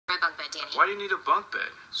my bunk bed, Danny. Why do you need a bunk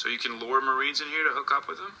bed? So you can lure Marines in here to hook up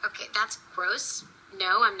with them? Okay, that's gross.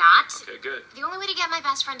 No, I'm not. Okay, good. The only way to get my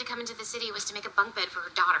best friend to come into the city was to make a bunk bed for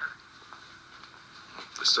her daughter.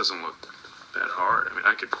 This doesn't look that hard. I mean,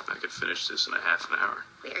 I could finish this in a half an hour.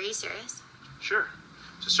 Wait, are you serious? Sure.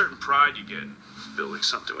 There's a certain pride you get building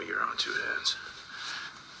something with your own two hands.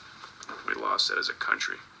 We lost that as a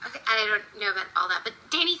country. Okay, I don't know about all that, but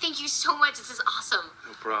Danny, thank you so much. This is awesome.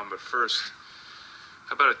 No problem, but first,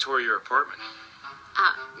 how about a tour of your apartment?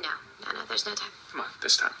 No, there's no time. Come on,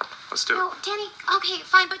 this time. Let's do it. No, Danny, okay,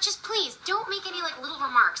 fine, but just please, don't make any, little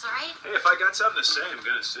remarks, all right? Hey, if I got something to say, I'm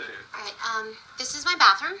gonna say it. All right, this is my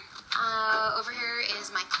bathroom. Over here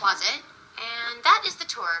is my closet, and that is the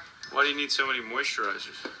tour. Why do you need so many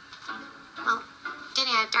moisturizers? Well, Danny,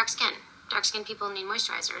 I have dark skin. Dark-skinned people need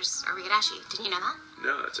moisturizers, or we get ashy. Didn't you know that?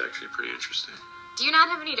 No, that's actually pretty interesting. Do you not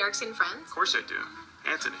have any dark-skinned friends? Of course I do.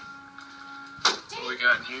 Anthony. Danny, What we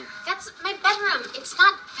got in here? that's my bedroom. It's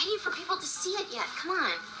not ready for people to see it yet. Come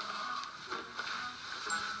on.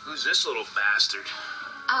 Who's this little bastard?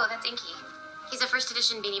 Oh, that's Inky. He's a first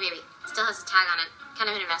edition Beanie Baby. Still has a tag on it. Kind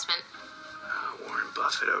of an investment. Warren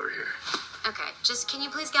Buffett over here. Okay, just can you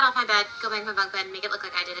please get off my bed, go back to my bunk bed, and make it look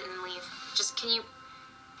like I did it, and then leave? Just can you...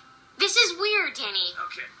 This is weird, Danny.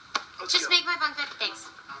 Okay, let's Just go. make my bunk bed. Thanks.